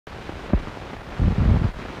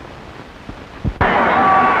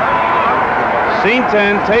Scene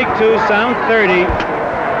 10, take 2, sound 30.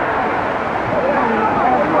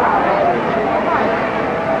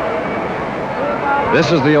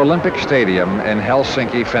 This is the Olympic Stadium in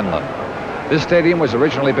Helsinki, Finland. This stadium was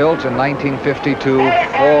originally built in 1952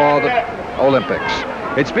 for the Olympics.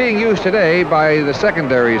 It's being used today by the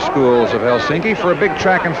secondary schools of Helsinki for a big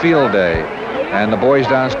track and field day. And the boys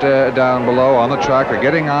down below on the track are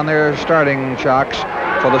getting on their starting chocks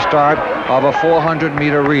for the start of a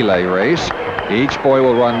 400-meter relay race. Each boy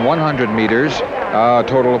will run 100 meters, a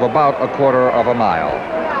total of about a quarter of a mile.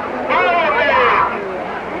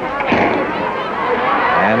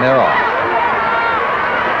 And they're off.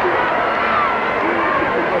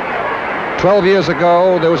 12 years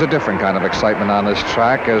ago, there was a different kind of excitement on this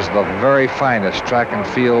track as the very finest track and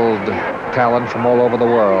field talent from all over the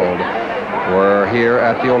world were here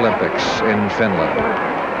at the Olympics in Finland.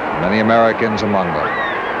 Many Americans among them.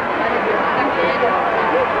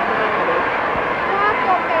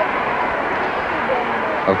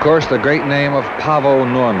 Of course, the great name of Paavo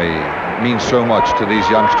Nurmi means so much to these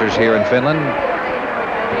youngsters here in Finland.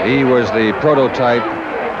 He was the prototype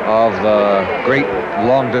of the great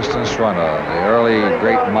long-distance runner, the early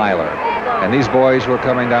great miler. And these boys who are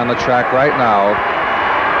coming down the track right now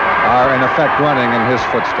are in effect running in his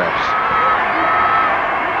footsteps.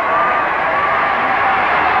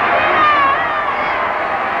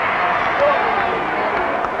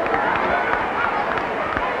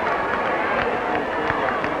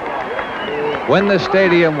 When the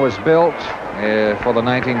stadium was built for the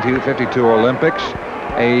 1952 Olympics,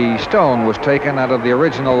 a stone was taken out of the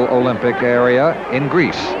original Olympic area in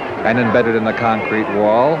Greece and embedded in the concrete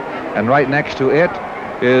wall. And right next to it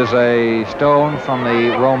is a stone from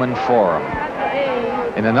the Roman Forum.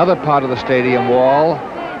 In another part of the stadium wall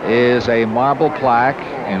is a marble plaque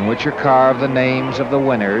in which are carved the names of the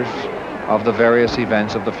winners of the various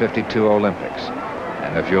events of the 52 Olympics.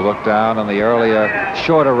 And if you look down on the earlier,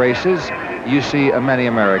 shorter races, you see many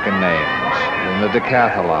American names. In the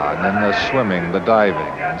decathlon, in the swimming, the diving,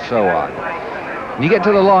 and so on. When you get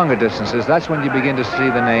to the longer distances, that's when you begin to see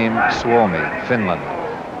the name Suomi, Finland.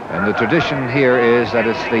 And the tradition here is that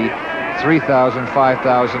it's the 3,000,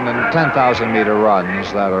 5,000, and 10,000 meter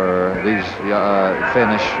runs that are these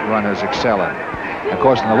Finnish runners excel in. Of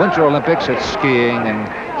course, in the Winter Olympics, it's skiing and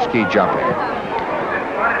ski jumping.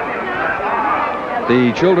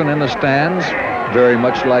 The children in the stands, very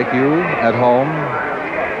much like you at home,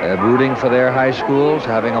 rooting for their high schools,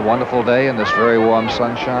 having a wonderful day in this very warm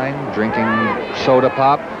sunshine, drinking soda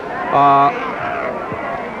pop.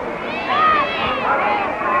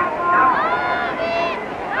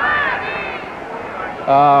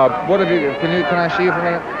 What have you? Can I see you for a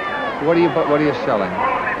minute? What are you selling?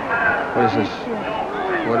 What is this?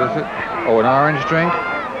 What is it? Oh, an orange drink.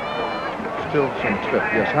 Still some tip.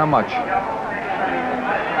 Yes. How much?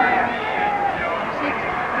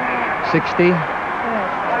 60.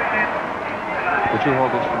 Would you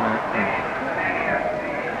hold this for a minute?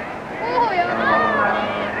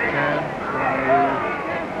 10,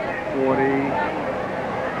 20, 40,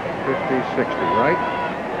 50, 60, right?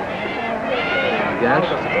 Yes?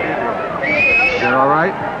 Is that all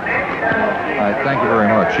right? All right, thank you very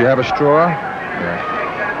much. You have a straw? Yes.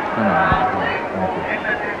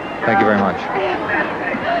 Thank you very much.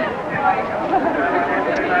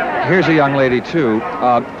 Here's a young lady, too.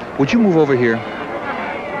 Would you move over here?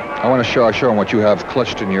 I want to show them what you have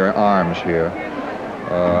clutched in your arms here.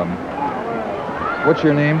 What's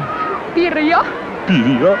your name? Pirjo.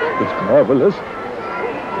 Pirjo, it's marvelous.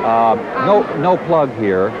 No plug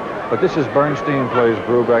here, but this is Bernstein plays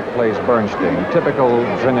Brubeck plays Bernstein. Typical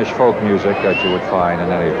Finnish folk music that you would find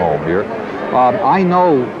in any home here. I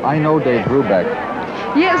know Dave Brubeck.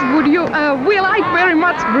 Yes, would you? We like very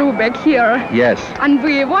much Brubeck here. Yes. And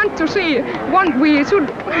we want to see. We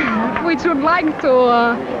should like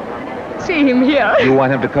to. See him here. You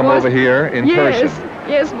want him to come over here in person?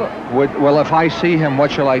 Yes. Well, if I see him,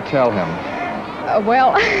 what shall I tell him?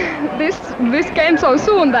 Well, this came so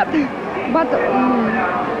soon that. But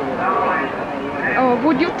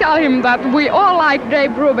would you tell him that we all like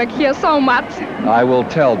Dave Brubeck here so much? I will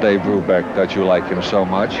tell Dave Brubeck that you like him so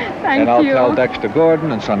much. Thank and I'll you. tell Dexter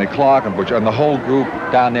Gordon and Sonny Clark and Butcher and the whole group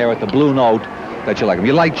down there at the Blue Note that you like him.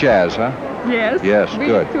 You like jazz, huh? Yes. Yes,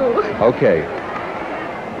 good. Me too. Okay.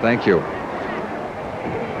 Thank you.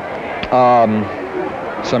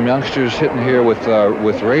 Some youngsters sitting here with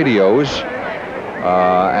radios,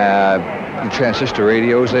 transistor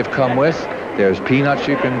radios they've come with. There's peanuts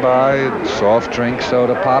you can buy, soft drink,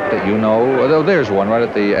 soda pop that you know. Oh, there's one right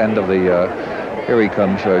at the end of the, here he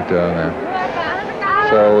comes right down there.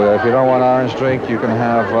 So if you don't want orange drink, you can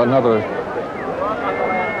have another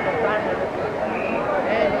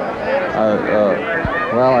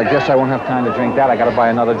Well, I guess I won't have time to drink that. I got to buy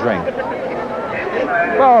another drink.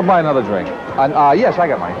 Well, I'll buy another drink. Yes, I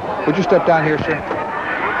got money. Would you step down here, sir?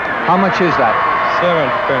 How much is that?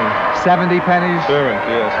 70 70 pennies. pennies? 70,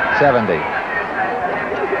 yes. 70.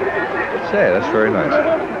 Say, that's very nice.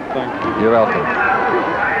 Thank you. You're welcome.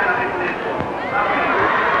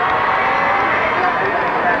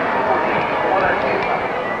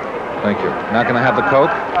 Thank you. Not going to have the Coke?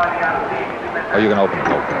 Or are you going to open the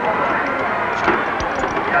Coke?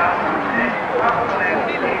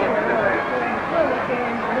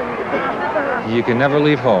 You can never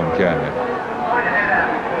leave home, can you?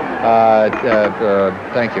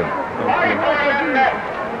 Thank you.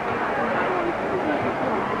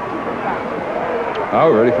 Oh,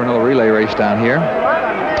 we're ready for another relay race down here.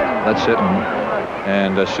 Let's sit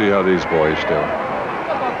and see how these boys do.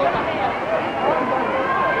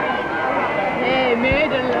 Ei,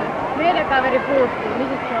 meidän kaveri puuttuu.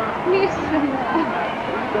 Missä?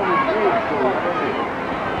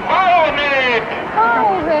 Valmiit!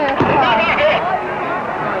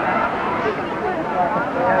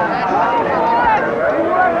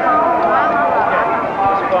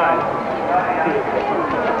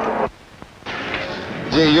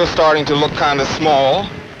 Gee, you're starting to look kind of small.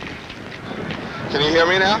 Can you hear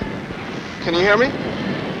me now? Can you hear me?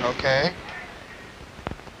 Okay.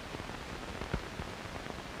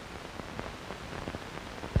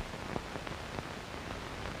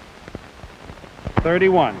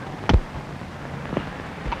 $31.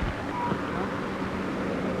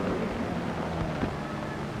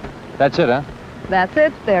 That's it, huh? That's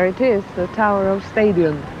it. There it is. The Tower of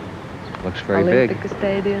Stadium. Looks very Olympic big.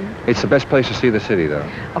 Stadium. It's the best place to see the city, though.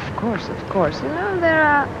 Of course, of course. You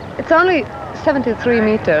know, it's only 73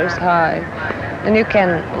 meters high. And you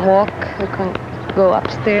can walk, you can go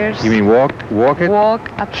upstairs. You mean walk it? Walk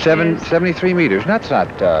upstairs. 73 meters. That's not,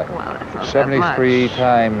 Well, that's not 73 that much.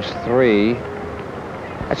 times 3.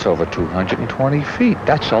 That's over 220 feet.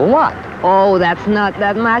 That's a lot. Oh, that's not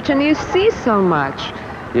that much, and you see so much.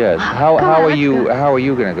 Yes. How are you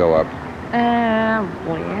going to go up?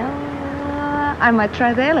 Well, I might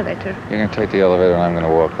try the elevator. You're going to take the elevator and I'm going to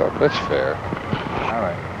walk up. That's fair. All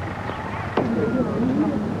right.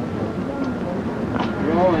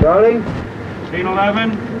 Rolling. Scene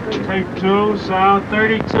 11, take 2, sound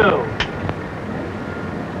 32.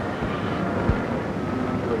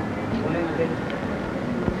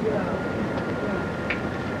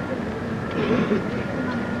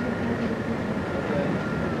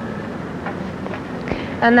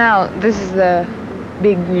 And now, this is the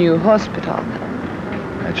big new hospital.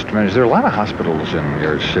 That's tremendous. There are a lot of hospitals in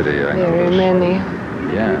your city, I Very notice. many.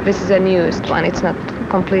 Yeah. This is the newest one. It's not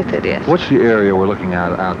completed yet. What's the area we're looking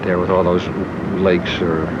at out there with all those lakes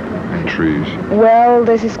and trees? Well,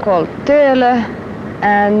 this is called Töle,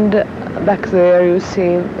 and back there you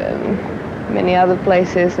see many other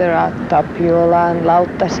places. There are Tapiola and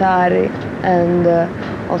Lauttasaari, and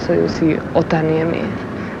also you see Otaniemi.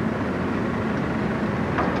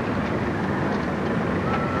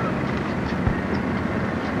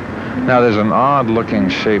 Now, there's an odd-looking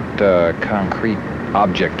shaped concrete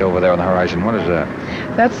object over there on the horizon. What is that?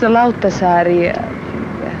 That's the Lauttasaari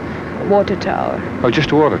water tower. Oh,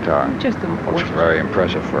 just a water tower. Just a Looks water very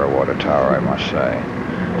impressive for a water tower, I must say.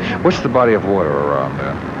 What's the body of water around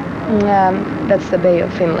there? That's the Bay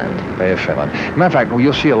of Finland. Bay of Finland. Matter of fact,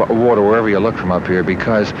 you'll see a lot of water wherever you look from up here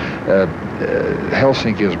because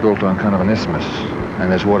Helsinki is built on kind of an isthmus, and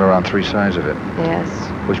there's water on 3 sides of it, Yes.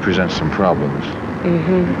 which presents some problems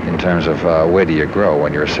Mm-hmm. in terms of where do you grow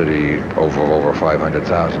when you're a city over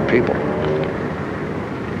 500,000 people.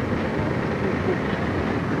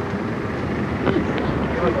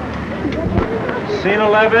 Scene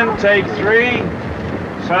 11, take 3,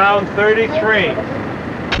 sound 33.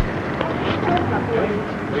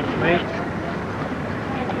 Which mate?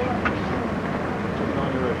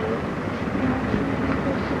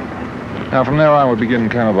 Now, from there on, we begin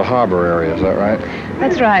kind of the harbor area, is that right?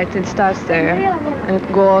 That's right. It starts there, and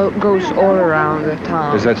it goes all around the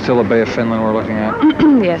town. Is that still a Bay of Finland we're looking at?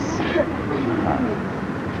 Yes.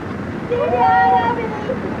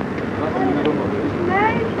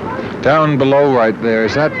 Down below right there,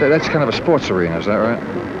 that's kind of a sports arena, is that right?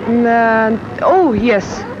 Oh,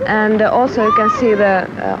 yes. And also you can see the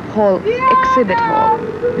exhibit hall.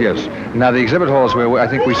 Yes. Now, the exhibit hall is where I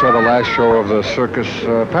think we saw the last show of the circus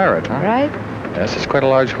parrot, huh? Right? Yes, it's quite a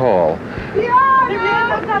large hall.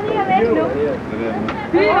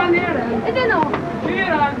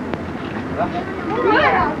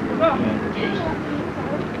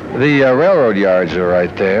 The railroad yards are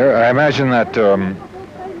right there. I imagine that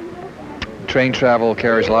train travel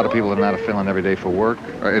carries a lot of people in and out of Finland every day for work,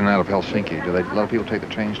 or in and out of Helsinki. Do they? A lot of people take the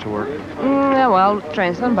trains to work? Yeah, well,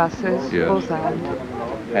 trains and buses, Yes. both sides.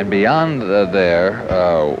 And beyond there,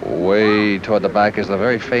 way toward the back, is the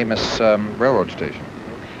very famous railroad station.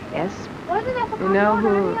 Yes. You know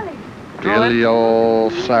who? Viljo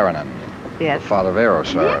Saarinen, Yes. the father of Eero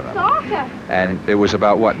Saarinen. And it was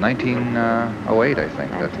about, what, 1908, I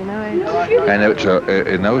think. 1908. And it was,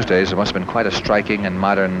 in those days, it must have been quite a striking and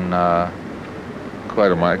modern,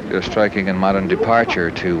 striking and modern departure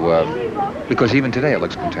to, because even today it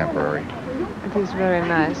looks contemporary. It is very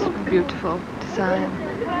nice, beautiful design.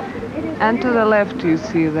 And to the left you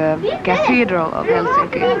see the Cathedral of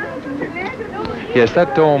Helsinki. Yes,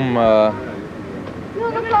 that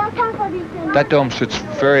dome sits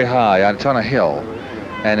very high, and it's on a hill,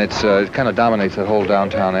 and it kind of dominates the whole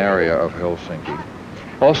downtown area of Helsinki.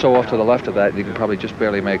 Also, off to the left of that, you can probably just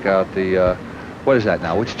barely make out the, what is that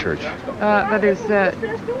now? Which church? That is the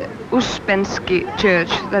Uspenski Church.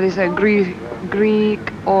 That is a Greek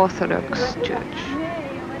Orthodox church.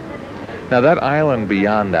 Now, that island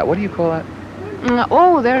beyond that, what do you call that?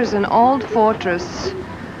 Oh, there is an old fortress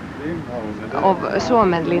of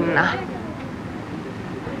Suomenlinna.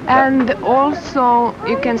 And also,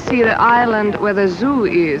 you can see the island where the zoo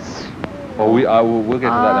is. Well, we'll get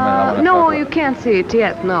to that in a minute. I wanna No, talk you about- can't see it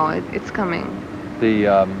yet. No, it's coming.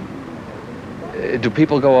 Do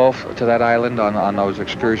people go off to that island on those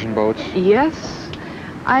excursion boats? Yes,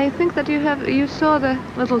 I think that you saw the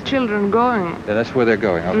little children going. Yeah, that's where they're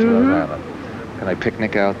going, up to Mhm. that island. Can I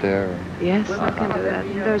picnic out there? Yes, I can do that.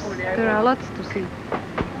 There are lots to see.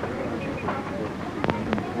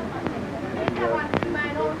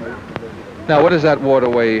 Now, what is that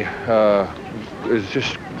waterway? Is it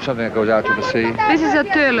just something that goes out to the sea? This is a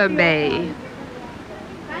Töölö Bay.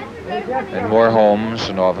 And more homes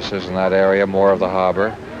and offices in that area, more of the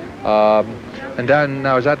harbor. And down,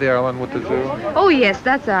 now, is that the island with the zoo? Oh yes,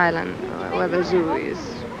 that's the island where the zoo is.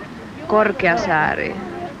 Korkeasaari,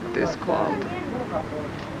 it is called.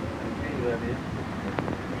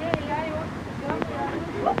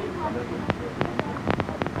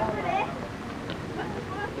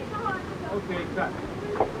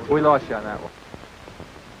 We lost you on that one.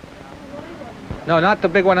 No, not the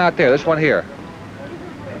big one out there. This one here.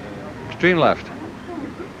 Stream left.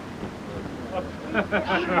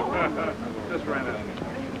 Just ran out.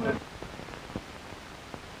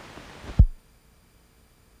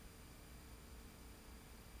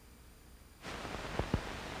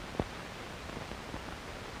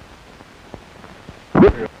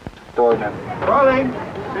 Rolling.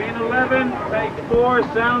 Scene 11, take 4,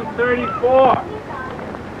 sound 34.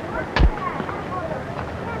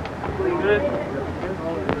 Good.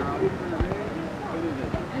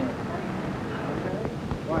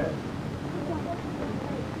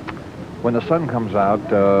 When the sun comes out,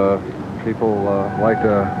 people like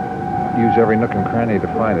to use every nook and cranny to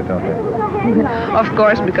find it, don't they? Of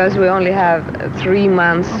course, because we only have 3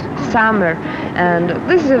 months summer, and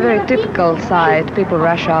this is a very typical site. People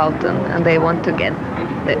rush out and they want to get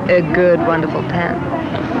a good, wonderful tan.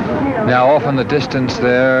 Now, off in the distance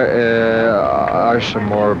there are some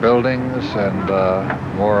more buildings and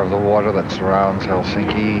more of the water that surrounds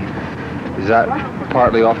Helsinki. Is that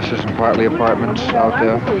partly offices and partly apartments out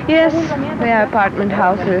there? Yes, they are apartment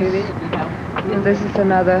houses. And this is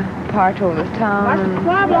another part of the town. And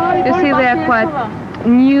you see, they are quite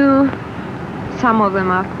new. Some of them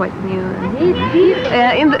are quite new.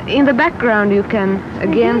 In the background, you can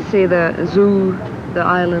again see the zoo, the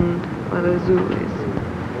island where the zoo is.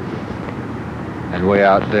 And way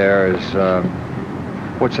out there is,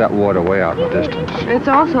 what's that water way out in the distance? It's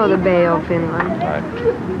also the Bay of Finland. Right.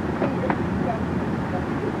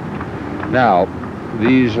 Now,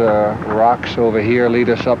 these rocks over here lead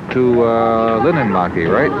us up to Linnanmäki,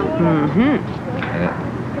 right? Mm-hmm.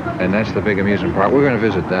 And that's the big amusement park. We're going to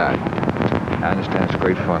visit that. I understand it's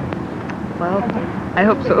great fun. Well, I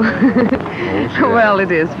hope so. see Well,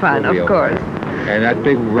 that. it is fun, We'll be of over course. there. And that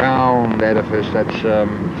big round edifice, that's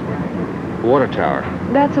water tower.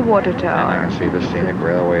 That's a water And I tower. can see the scenic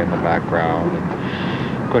railway in the background.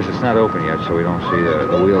 And of course, it's not open yet, so we don't see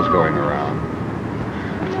the wheels going around.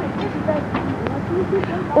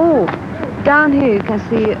 Oh, down here you can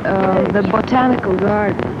see the botanical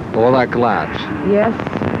garden. All that glass. Yes.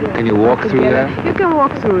 Can you walk through Together. there? You can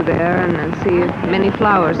walk through there and see many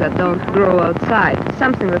flowers that don't grow outside.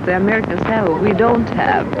 Something that the Americans have, we don't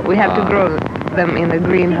have. We have to grow them in the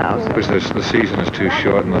greenhouse. Because the season is too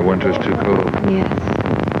short and the winter is too cold. Yes.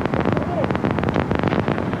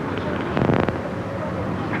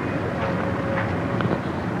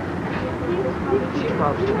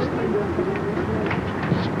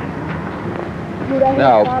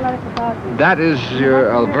 Now, that is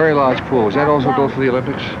a very large pool. Was that also built for the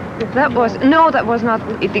Olympics? That was not.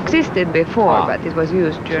 It existed before, but it was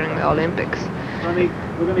used during the Olympics. Sonny,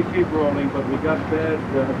 we're going to keep rolling, but we got that.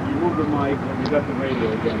 You move the mic and you got the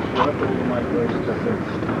radio again. So you have to move the mic right.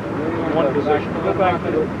 One position. Go back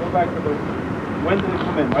to the. When did it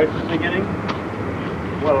come in? Right from the beginning.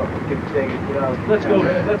 Well, we can take it. Let's go.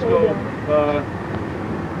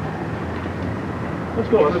 Let's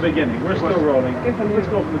go from the beginning. We're still rolling. Let's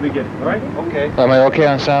go from the beginning, all right? Okay. Am I okay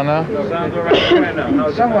on sound now? Sounds all right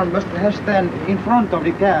now. Someone must have stand in front of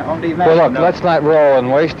the man. Well, look, let's not roll and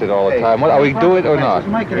waste it all the time. What, are we do it or not?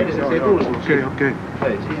 Okay.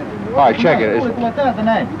 All right, check it.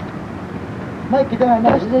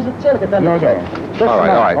 All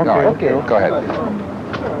right. Okay. Go ahead.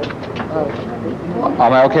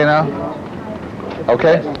 Am I okay now?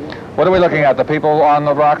 Okay. What are we looking at? The people on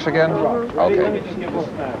the rocks again? Okay.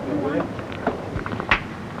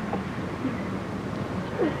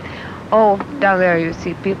 Oh, down there you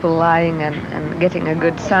see people lying and getting a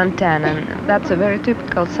good suntan, and that's a very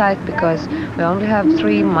typical sight because we only have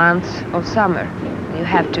 3 months of summer. You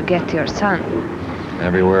have to get your sun.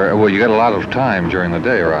 Everywhere. Well, you got a lot of time during the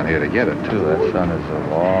day around here to get it, too. That sun is a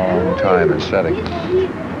long time in setting.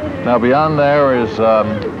 Now, beyond there is...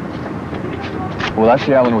 well, that's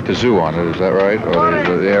the island with the zoo on it, is that right?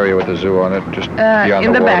 Or the area with the zoo on it, just beyond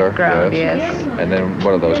in the the water? background, yes. And then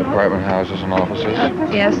what are those, apartment houses and offices?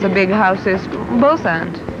 Yes, the big houses, both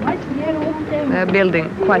ends. They're building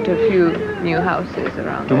quite a few new houses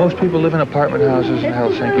around. Do most people live in apartment houses in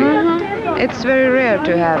Helsinki? It's very rare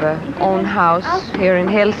to have a own house here in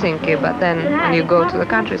Helsinki, but then when you go to the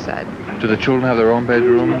countryside. Do the children have their own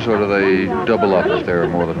bedrooms, or do they double up if there are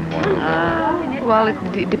more than one of them? Well,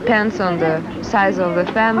 it depends on the size of the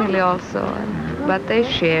family also, but they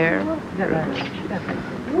share.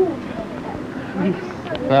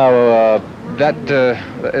 Now,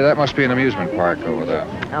 that must be an amusement park over there.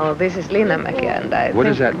 Oh, this is Linnanmäki, and What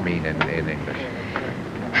does that mean in English?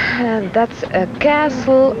 That's a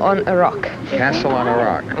castle on a rock. Castle on a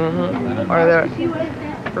rock? Or the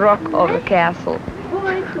rock of the castle.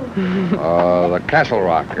 The Castle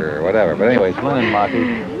Rock or whatever. But anyway, it's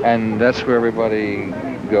Linnanmäki, and that's where everybody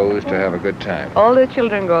goes to have a good time. All the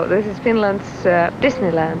children go. This is Finland's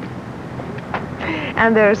Disneyland.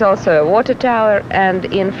 And there's also a water tower, and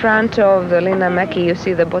in front of the Linnanmäki you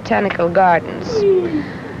see the botanical gardens.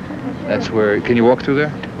 That's where... Can you walk through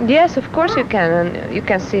there? Yes, of course you can, and you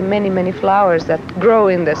can see many, many flowers that grow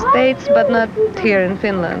in the States, but not here in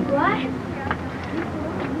Finland.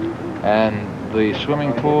 And the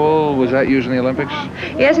swimming pool, was that used in the Olympics?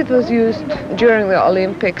 Yes, it was used during the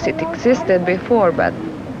Olympics. It existed before, but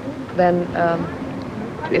then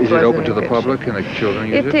Is it open to the public and the children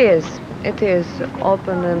use it? It is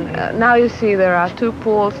open, and now you see there are 2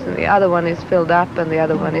 pools, and the other one is filled up and the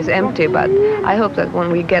other one is empty, but I hope that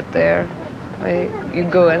when we get there, you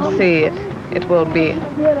go and see it, it will be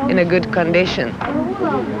in a good condition.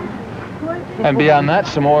 And beyond that,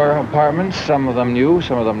 some more apartments, some of them new,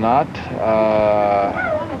 some of them not.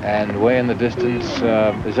 And way in the distance,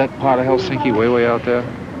 is that part of Helsinki, way out there?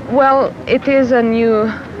 Well, it is a new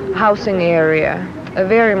housing area, a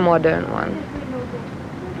very modern one.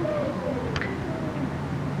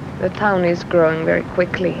 The town is growing very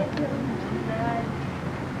quickly.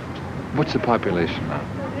 What's the population now?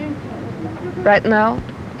 Right now?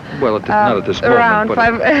 Well, not at this moment, around but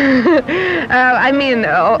 5. I mean,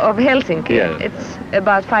 of Helsinki, yeah. It's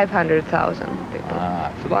about 500,000 people.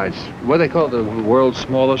 It's large. What they call the world's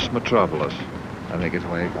smallest metropolis. I think it's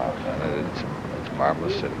what they call it. It's a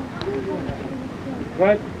marvelous city.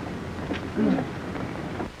 Right.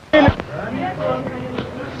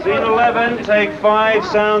 Scene 11, take 5,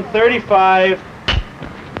 sound 35.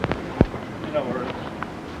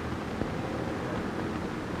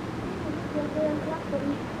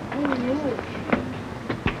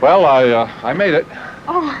 Well, I made it.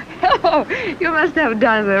 Oh, you must have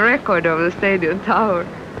done the record of the stadium tower.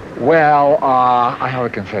 Well, I have a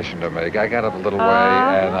confession to make. I got up a little way,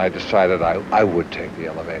 and I decided I would take the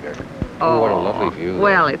elevator. Oh, what a lovely view.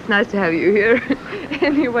 Well, it's nice to have you here.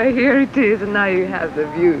 Anyway, here it is, and now you have the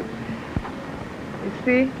view. You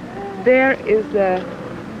see, there is the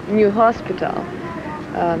new hospital,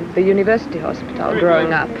 the university hospital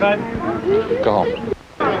growing up. Go home.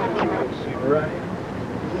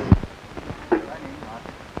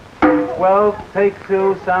 12, take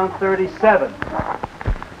 2, sound 37.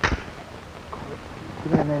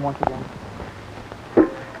 Give me the name once again.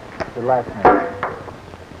 The last name.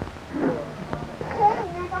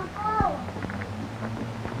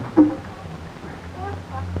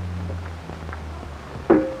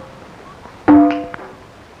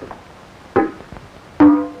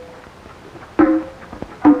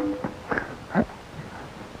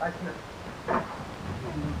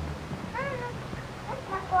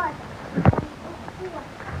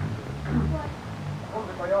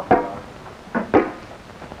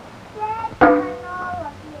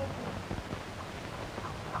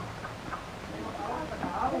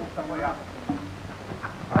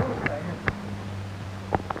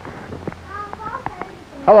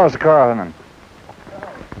 Hello, Mr. Carlin.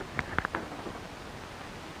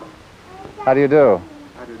 How do you do?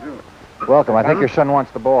 How do you do? Welcome. I think your son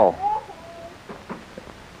wants the ball.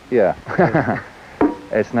 Yeah.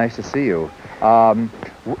 It's nice to see you.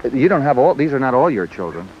 You don't have all... These are not all your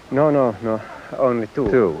children. No. Only two.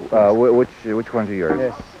 Two. Which ones are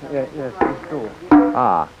yours? Yes, it's two.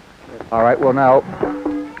 Ah. All right, well, now...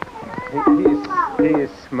 He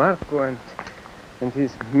is Marco and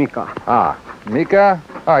he's Mika. Ah, Mika?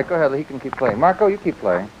 All right, go ahead. He can keep playing. Marco, you keep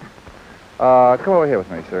playing. Come over here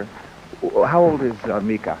with me, sir. How old is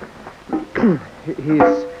Mika?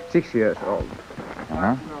 He's 6 years old.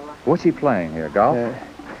 Uh-huh. What's he playing here? Golf?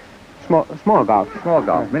 Small golf. Small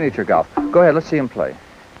golf, miniature golf. Go ahead, let's see him play.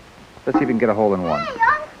 Let's see if he can get a hole in one.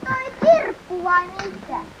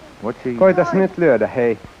 What's he... Koitas nyt lyödä,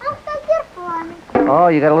 hei. Oh,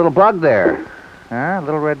 you got a little bug there. Huh? A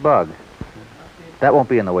little red bug. That won't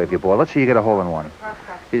be in the way of your ball. Let's see you get a hole in one.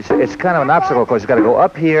 It's kind of an obstacle course. You've got to go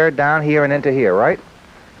up here, down here, and into here, right?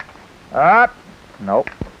 Up. Nope.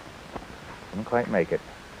 Didn't quite make it.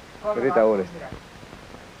 Yritä uudestaan.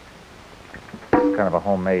 It's kind of a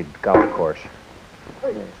homemade golf course.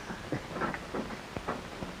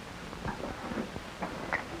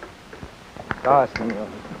 Taas minua.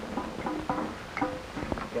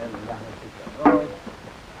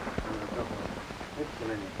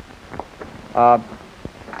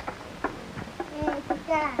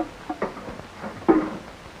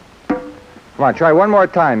 Come on, try one more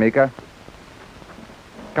time, Mika.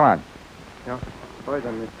 Come on. Joo,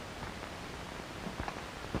 koitan nyt.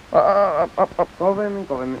 Up. Kovemmin.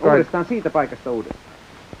 Right. Uudestaan siitä paikasta uudestaan.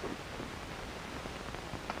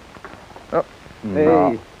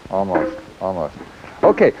 No, almost.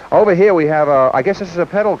 Okay, over here we have a, I guess this is a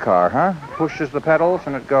pedal car, huh? Pushes the pedals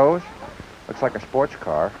and it goes. Looks like a sports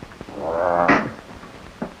car.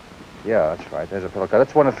 Yeah, that's right. There's a pedal car.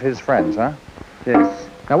 That's one of his friends, huh? Yes.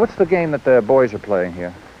 Now, what's the game that the boys are playing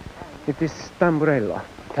here? It is tamburello.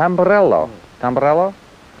 Tamburello. Tamburello?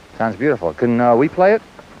 Sounds beautiful. Can we play it?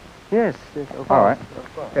 Yes, of course. All right.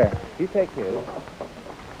 Of course. Here, you take his.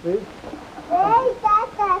 Please. Ei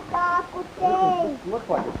tätä saa, kun tei. Looks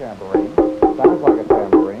like a tambourine. Sounds like a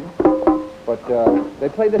tambourine. But they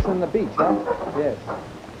play this on the beach, huh? Yes.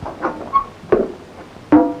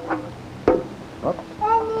 Oops.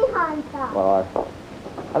 En ihan saa. Well,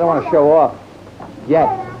 I don't want to show off yet.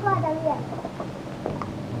 Koita vielä.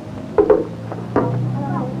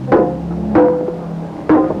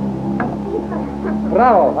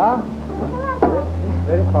 Bravo, huh?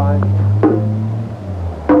 Very fine.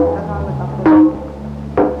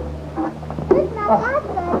 Nyt mä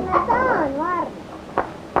katson, että mä saan varmaan.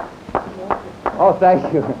 Oh,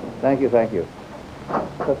 thank you. Thank you.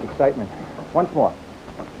 Such excitement. Once more.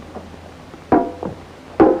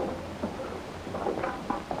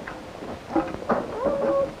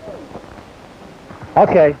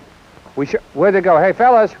 Okay. Where'd it go? Hey,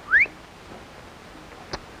 fellas.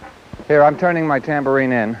 Here, I'm turning my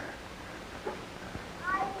tambourine in.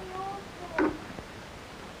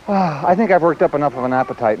 I think I've worked up enough of an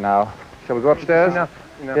appetite now. Shall we go upstairs? Enough.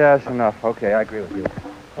 Yes, enough. Okay, I agree with you.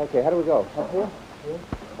 Okay, how do we go? Up here?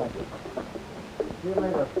 Thank you. See you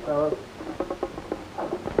later, fellas.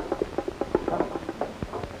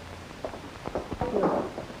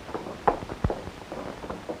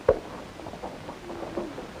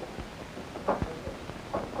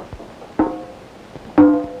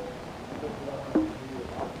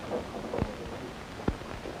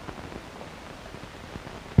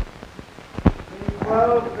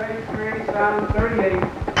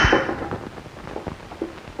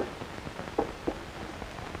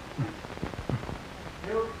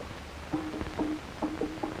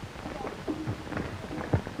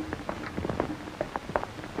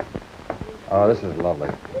 Oh, this is lovely.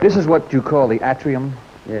 This is what you call the atrium?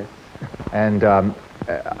 Yes. And I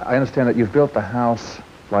understand that you've built the house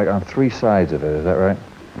like on three sides of it, is that right?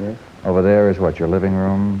 Yes. Over there is what, your living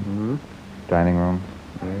room, Mm-hmm. dining room?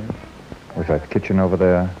 Yes. Looks like the kitchen over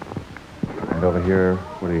there. And over here,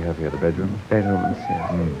 what do you have here, the bedroom? Bedrooms,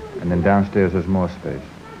 yes. And then downstairs there's more space.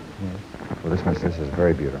 Yes. Well, this is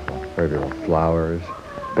very beautiful. Very beautiful. Flowers.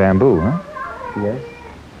 Bamboo, huh? Yes.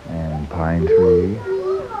 And pine tree.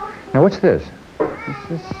 Now, what's this?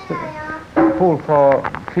 This is a pool for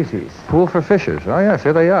fishes. Pool for fishes. Oh, yes,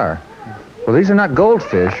 here they are. Well, these are not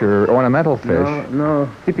goldfish or ornamental fish. No,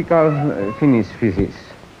 typical Finnish fishes.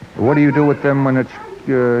 What do you do with them when it's,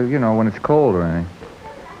 when it's cold or anything?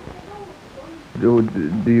 Do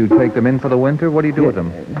you take them in for the winter? What do you do with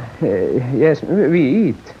them? Yes, we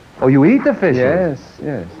eat. Oh, you eat the fishes?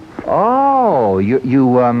 Yes. Oh,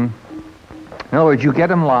 In other words, you get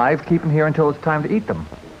them live, keep them here until it's time to eat them.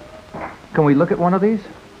 Can we look at one of these?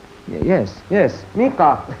 Yes, yes.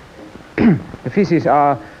 Mika. The fishes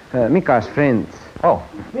are Mika's friends. Oh.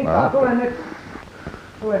 Mika, tule nyt.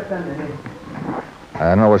 Tule tänne. I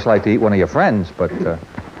don't know what it's like to eat one of your friends, but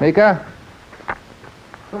Mika?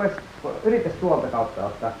 Yritäs tuolta kautta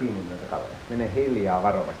ottaa kiinni noita kaloja. Mene hiljaa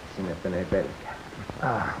varovasti sinne, että ne ei pelkää.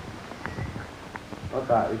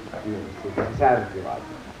 Ota yhtä kiinni, siitä se särki vaan.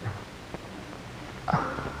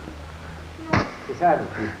 Se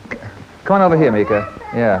särki. Come on over here, Mika.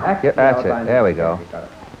 Yeah, that's it. There we go.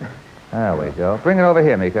 There we go. Bring it over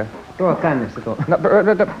here, Mika. Tuo tänne se tuo. No,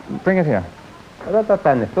 bring it here. Ota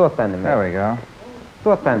tänne, tuo tänne. There we go.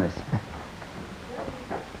 Tuo tänne se.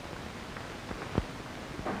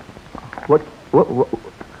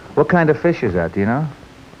 What kind of fish is that, do you know?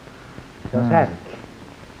 Se on särki.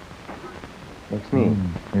 Eiks niin?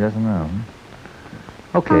 He doesn't know.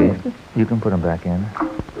 Okay, you can put him back in.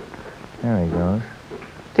 There he goes.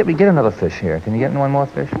 Get another fish here. Can you get one more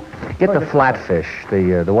fish? Get the flat fish,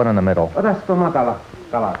 the one in the middle. Ota se tuo matala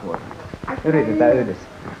kala tuolta. Yritetään yhdessä.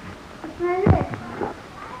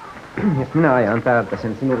 Jos minä ajan täältä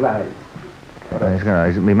sen sinun lähelle.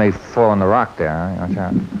 He may fall on the rock there. Huh? Watch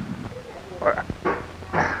out.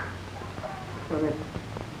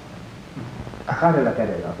 Kahdella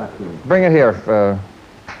kädellä ota kiinni. Bring it here.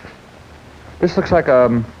 This looks like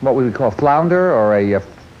what we would call a flounder or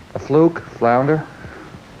a fluke flounder.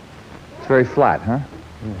 It's very flat, huh?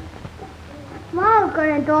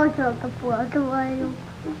 Valkoinen toiselta puolelta vai?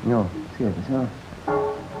 Joo, sieltä se on.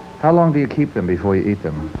 How long do you keep them before you eat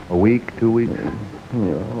them? A week, 2 weeks?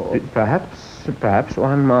 Perhaps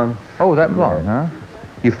 1 month. Oh, that long, huh?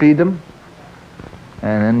 You feed them?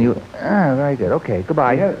 And then you... very good. Okay,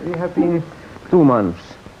 goodbye. We have been 2 months.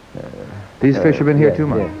 These fish have been here 2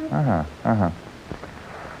 months? Yes.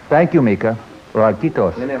 Thank you, Mika. Right,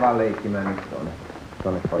 kiitos. Mene vaan leikkimään nyt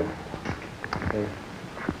tuonne pois. Okay.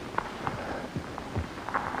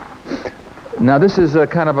 Now, this is a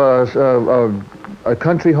kind of a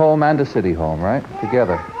country home and a city home, right?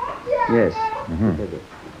 Together. Yes. Mm-hmm.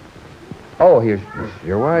 Oh, here's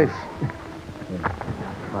your wife.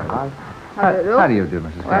 My wife. How do you do,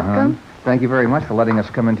 Mrs. Welcome. Thank you very much for letting us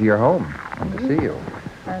come into your home and to see you.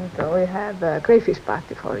 And we have a crayfish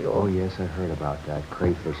party for you. Oh, yes, I heard about that.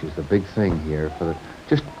 Crayfish is the big thing here for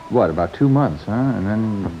about 2 months, huh? And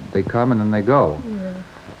then they come and then they go. Yeah.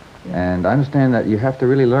 And I understand that you have to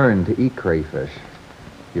really learn to eat crayfish.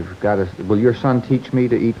 You've got to... Will your son teach me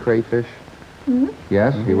to eat crayfish? Mm-hmm.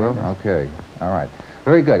 Yes, he will? Okay. All right.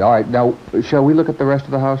 Very good. All right. Now, shall we look at the rest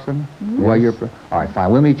of the house then? Mm-hmm. While you're... All right,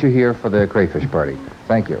 fine. We'll meet you here for the crayfish party.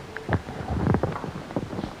 Thank you.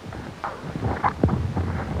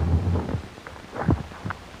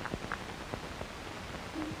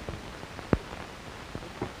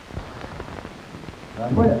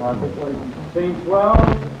 Scene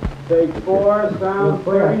 12, take 4, sound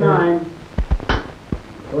 39.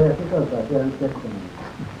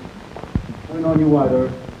 Turn on your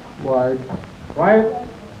water. Wide. Quiet.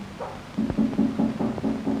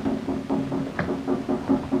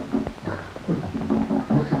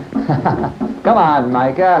 Come on,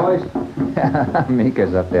 Micah.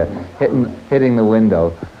 Mika's up there, hitting the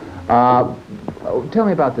window. Tell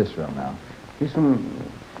me about this room now. This room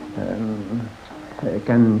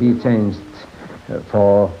can be changed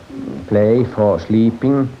for play, for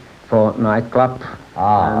sleeping, for nightclub.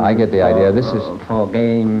 I get the idea. This is for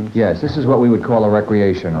games. Yes, this is what we would call a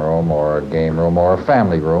recreation room or a game room or a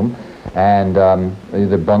family room. And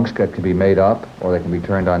the bunks can be made up or they can be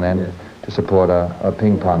turned on end to support a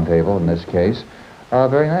ping pong table in this case.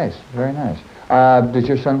 Very nice, very nice. Does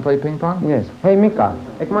your son play ping pong? Yes. Hey, Mika.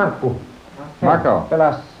 Ek Markku. Marco.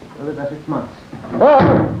 Pelas 6 months.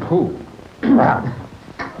 Oh!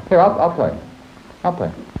 Here, I'll play. I'll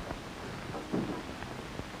play.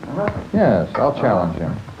 Yes, I'll challenge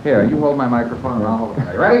him. Here, you hold my microphone and I'll hold it.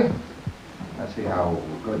 Are you ready? Let's see how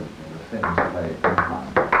good the Finns play ping pong.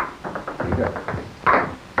 Pretty good.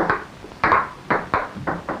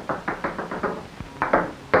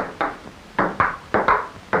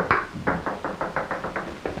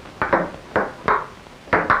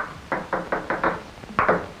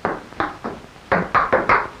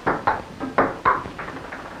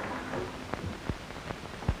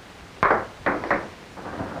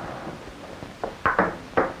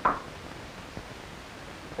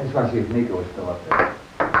 I just want to see if Nika was still up there.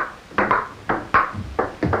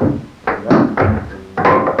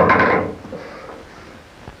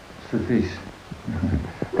 Sufis.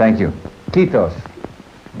 Thank you. Kitos.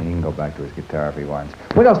 He can go back to his guitar if he wants.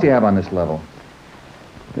 What else do you have on this level?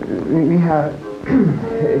 We have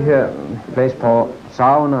here place for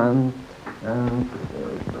sauna and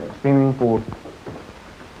swimming pool.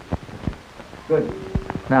 Good.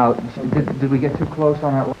 Now, did we get too close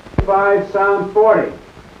on that one? 5, sound 40.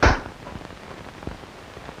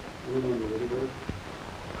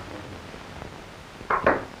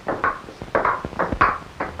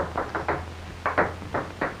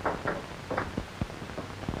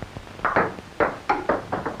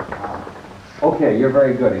 Okay, you're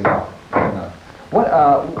very good. Enough.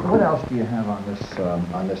 What else do you have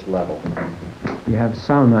on this level? We have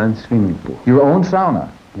sauna and swimming pool. Your own sauna?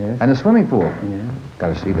 Yes. And a swimming pool? Yeah.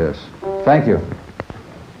 Got to see this. Thank you.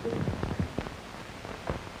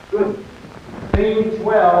 Good. Scene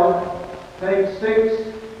 12, take 6,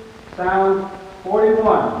 sound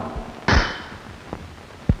 41.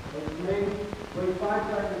 Wait 5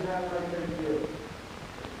 seconds after I take you.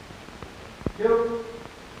 Cue.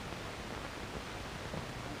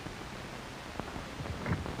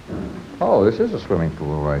 Oh, this is a swimming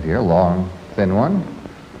pool right here, long, thin one.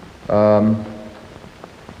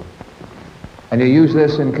 And you use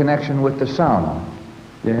this in connection with the sauna?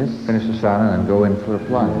 Yes. Finish the sauna and go in for a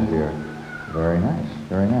plunge here. Very nice,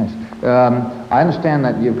 very nice. I understand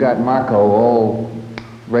that you've got Marco all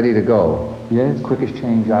ready to go. Yes. Quickest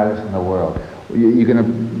change artist in the world. You going to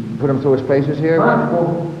put him through his paces here?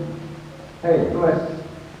 Marco. Hey,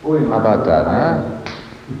 How about that, huh?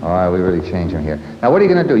 All right, we really change him here. Now, what are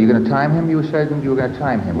you going to do? You're going to time him? You said you were going to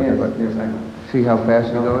time him. Yes, yes, I will. See how fast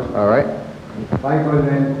he goes? All right. Michael,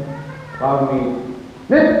 then follow me.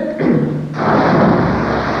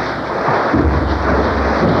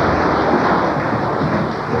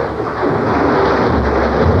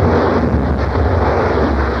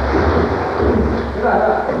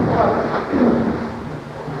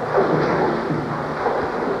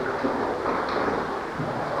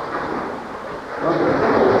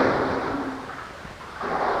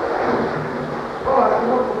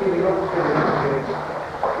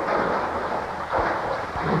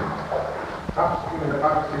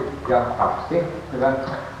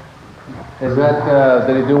 Is that,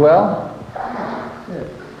 did he do well? Yes.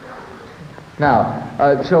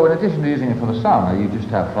 Now, so in addition to using it for the sauna, you just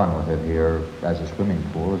have fun with it here as a swimming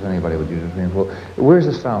pool, as anybody would use a swimming pool. Where's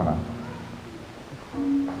the sauna?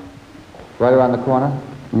 Right around the corner?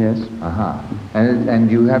 Yes. Uh-huh. And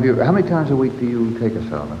you have your, how many times a week do you take a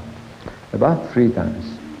sauna? About 3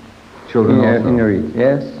 times. Children also? In a week,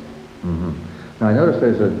 yes. Mm-hmm. Now, I notice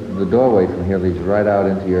there's the doorway from here leads right out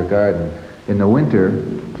into your garden. In the winter,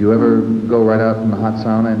 do you ever go right out from the hot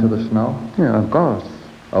sauna into the snow? Yeah, of course.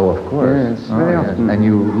 Oh, of course. Yes, very often. And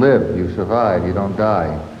you live, you survive, you don't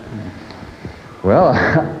die. Well,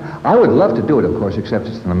 I would love to do it, of course, except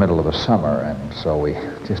it's in the middle of the summer, and so we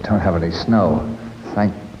just don't have any snow.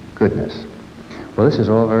 Thank goodness. Well, this is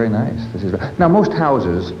all very nice. Now, most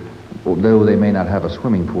houses, though they may not have a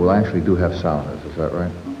swimming pool, actually do have saunas. Is that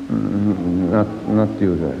right? Not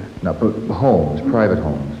usually. No, but homes, private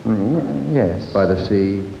homes. Yes. By the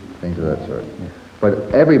sea, things of that sort. Yeah.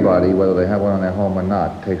 But everybody, whether they have one in their home or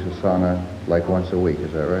not, takes a sauna like once a week.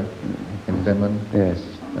 Is that right? In Finland? Yes.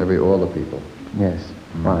 All the people? Yes.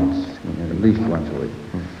 Once. At least once a week.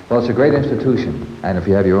 Well, it's a great institution. And if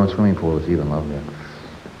you have your own swimming pool, it's even lovelier.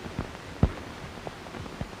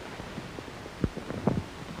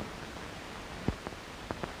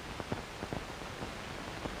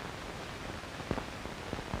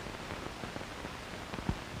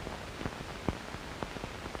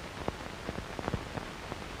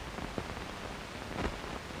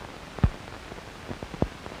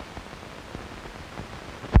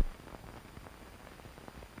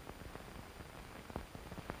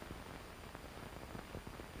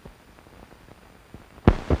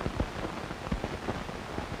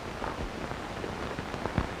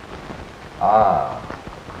 Ah,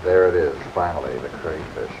 there it is, finally, the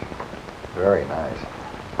crayfish. Very nice.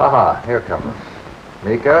 Haha, here comes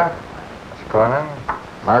Mika, Conan,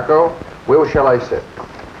 Marco. Where shall I sit?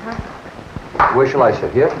 Where shall I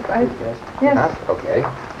sit? Here? Right. Yes. Huh? Okay.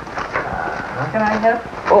 Can I help?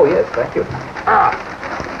 Oh, yes, thank you. Ah!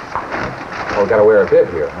 Oh, got to wear a bib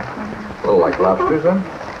here, huh? A little like lobsters, then.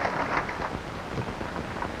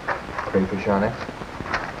 Crayfish on it.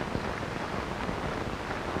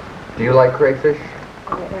 Do you like crayfish?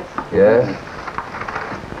 Yes. Yes?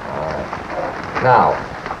 All right. Now,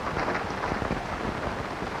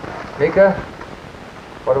 Mika,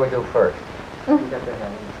 what do we do first? No,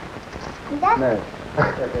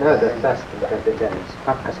 that's the dance.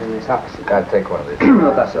 Kakkasemme saksi. Gotta take one of these.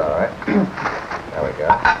 No, that's all right. There we go.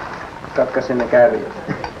 Kakkasemme kärjet.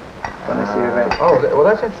 Pane siihen reikä. Oh, well,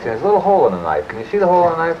 that's interesting. There's a little hole in the knife. Can you see the hole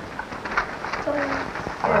in the knife?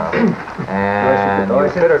 Well, And you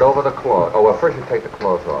fit it over the cloth. Oh, well, first you take the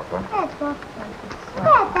clothes off, huh?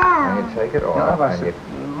 And you take it off. And you,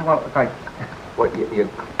 what, you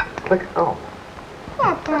click, oh.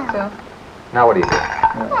 Now what do you do?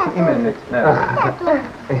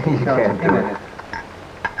 You can't do it.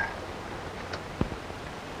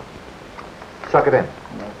 Suck it in.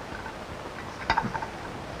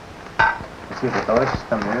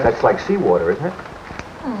 That's like seawater, isn't it?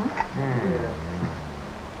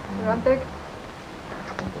 You want to take?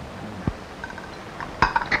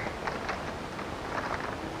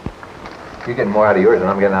 You're getting more out of yours than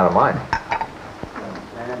I'm getting out of mine.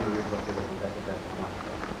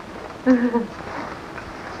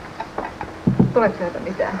 Tuleeko sieltä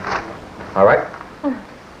mitään? All right.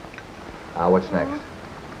 What's next?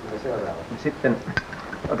 Sitten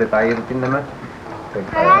otetaan irti nämä.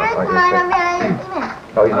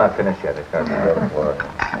 Oh, he's not finished yet. It's got to be the other floor.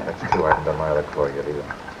 That's two. I haven't done my other floor yet either.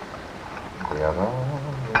 The other.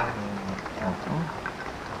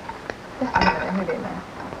 Tästä menee hyvin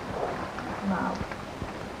nämä.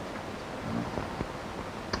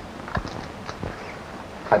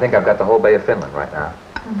 I think I've got the whole Bay of Finland right now.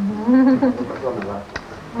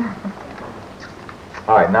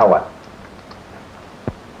 All right, now what?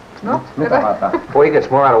 No, Boy, he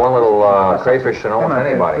gets more out of one little crayfish than almost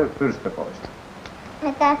anybody. Pyrstö pois.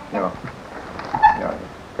 Joo. Joo.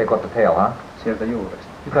 Take off the tail, huh? Sieltä juuresta.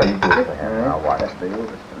 You thought you'd do it for him. Now watch. Tästä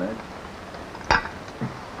juuresta näin.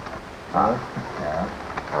 Yeah.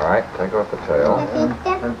 All right, take off the tail.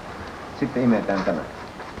 Sitten imetään tämä.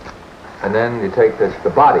 And then you take the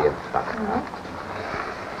body and stuff.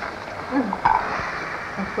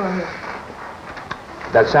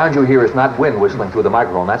 That sound you hear is not wind whistling through the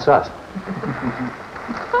microphone, that's us.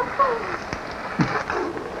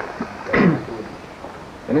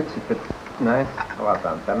 Ja nyt sitten näin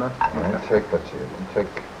avataan tämä.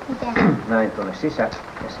 Take Näin tuonne sisään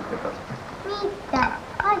ja sitten tuosta. Mitä?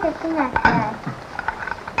 Laita sinä tää.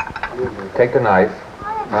 Take the knife.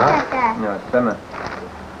 Laita tää. Joo, tämä.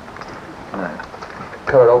 Näin.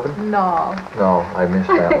 Cut it open? No. No, I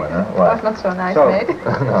missed that one, huh? What? Was not so nice So. made.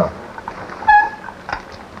 No.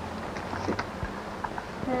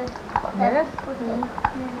 Yes.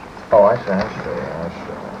 Oh, I see.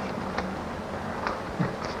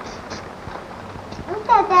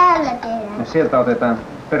 Mitä täällä tehdään? No sieltä otetaan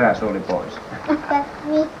peräsuoli pois.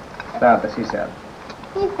 Mistä? Täältä sisältä.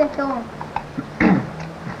 Mistä se on?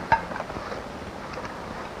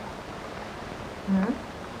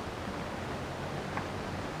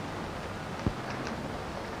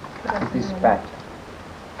 This is bad.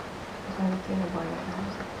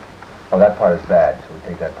 Oh, that part is bad, so we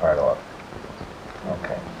take that part off.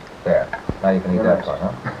 Okay. There. Now you can eat that part,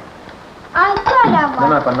 huh? Ai syödään vaan.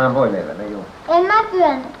 Nämä pannaan voileivälle, juu. En mä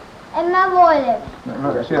syön. En mä voile.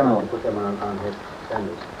 No syö muuta.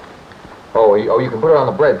 Oh, you can put it on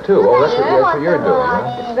the bread too. Oh, that's what you're doing,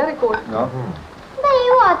 huh? It's very good. No. Mitä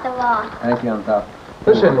juotavaa? Äiti antaa.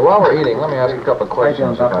 Listen, while we're eating, let me ask you a couple of Äiti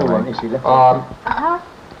questions. antaa if I pullon may. isille.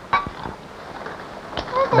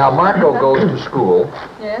 Now, Marco goes to school.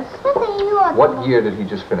 Yes. Mitä juotavaa? What year did he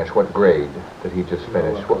just finish? What grade did he just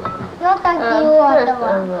finish? Jotakin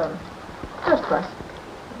juotavaa. First class.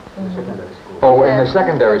 Oh, in the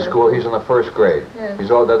secondary school, he's in the first grade. Yes.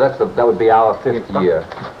 He's all that would be our 5th year.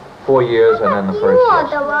 4 years and then the first year.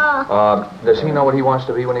 Juotavaa. Does he know what he wants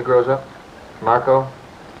to be when he grows up? Marco?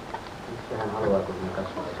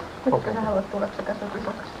 Mitkä sä haluat tulla sä kasvat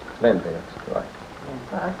isoksi? Lentäjäksi vai?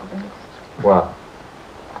 Tai arkkitehdiksi? What?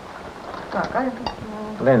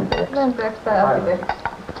 Lentäjäksi. Lentäjäksi tai arkkitehdiksi?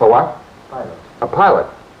 For what? A pilot.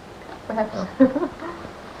 Perhaps.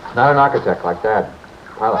 Not an architect like that.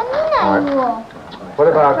 Pilot. Minä All right. juon.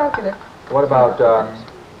 What about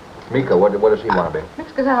Mika? What does he want to be?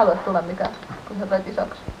 Miksi sä haluat tulla Mika, kun sä tulet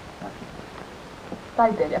isoksi?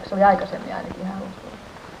 Taiteilijaksi oli aikaisemmin ainakin ihan halusi tulla.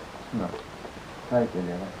 No.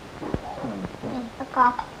 Taiteilija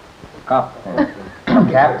vai? Kapteeni.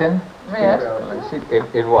 Captain? Yes.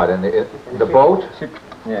 In what? In the boat? Ship.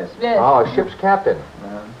 Yes. Yes. Oh, a ship's captain.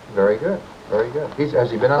 Very good. Very good.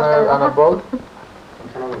 Has he been on a boat?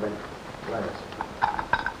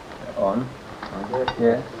 On.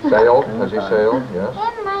 Yes. Sailed? Has he sailed? Yes.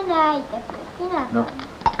 En mä näitä. Sinä No.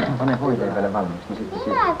 Pane voileivälle valmiiksi, niin sitten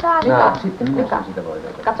Minä siitä. saan. Now, Sitten minä syön sitä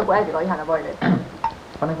voileivälle. Katso, kun äitillä on ihana voileipä.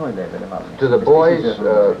 Pane voileivälle valmiiksi.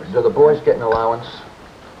 do the boys get an allowance?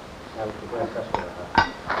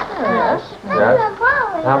 Yes. Yes.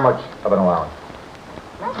 How much of an allowance?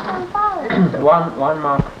 One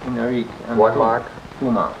mark in a week. And 1 mark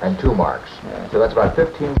 2 marks. and 2 marks. Yeah. So that's about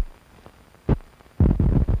 15.